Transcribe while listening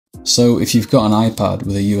So if you've got an iPad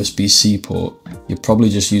with a USB-C port, you're probably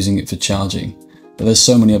just using it for charging, but there's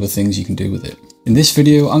so many other things you can do with it. In this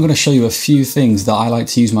video, I'm going to show you a few things that I like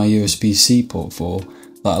to use my USB-C port for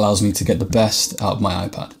that allows me to get the best out of my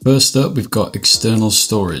iPad. First up, we've got external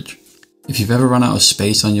storage. If you've ever run out of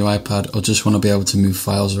space on your iPad or just want to be able to move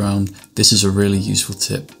files around, this is a really useful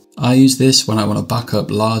tip. I use this when I want to back up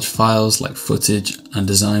large files like footage and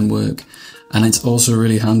design work, and it's also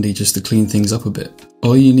really handy just to clean things up a bit.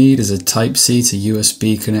 All you need is a Type-C to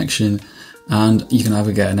USB connection, and you can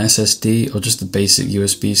either get an SSD or just a basic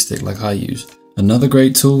USB stick like I use. Another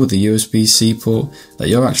great tool with the USB-C port that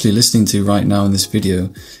you're actually listening to right now in this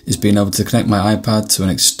video is being able to connect my iPad to an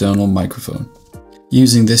external microphone.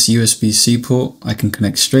 Using this USB-C port, I can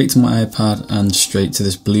connect straight to my iPad and straight to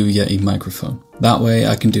this Blue Yeti microphone. That way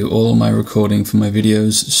I can do all of my recording for my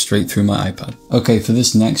videos straight through my iPad. Okay, for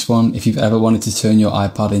this next one, if you've ever wanted to turn your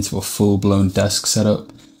iPad into a full-blown desk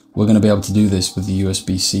setup, we're going to be able to do this with the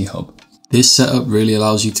USB-C hub. This setup really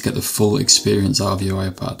allows you to get the full experience out of your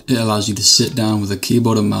iPad. It allows you to sit down with a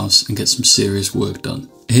keyboard and mouse and get some serious work done.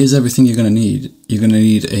 Here's everything you're going to need. You're going to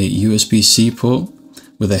need a USB-C port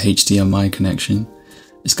with a HDMI connection.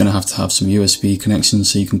 It's going to have some USB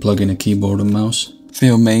connections so you can plug in a keyboard and mouse. For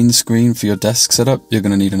your main screen for your desk setup, you're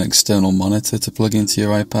going to need an external monitor to plug into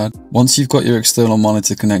your iPad. Once you've got your external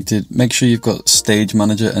monitor connected, make sure you've got Stage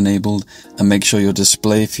Manager enabled and make sure your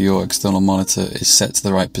display for your external monitor is set to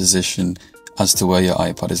the right position as to where your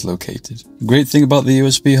iPad is located. Great thing about the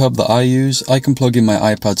USB hub that I use, I can plug in my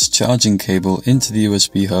iPad's charging cable into the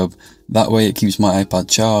USB hub. That way it keeps my iPad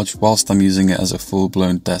charged whilst I'm using it as a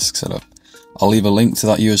full-blown desk setup. I'll leave a link to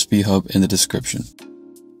that USB hub in the description.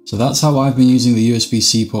 So that's how I've been using the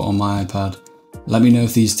USB-C port on my iPad. Let me know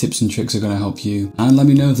if these tips and tricks are going to help you, and let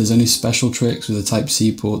me know if there's any special tricks with a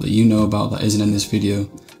Type-C port that you know about that isn't in this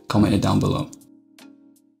video. Comment it down below.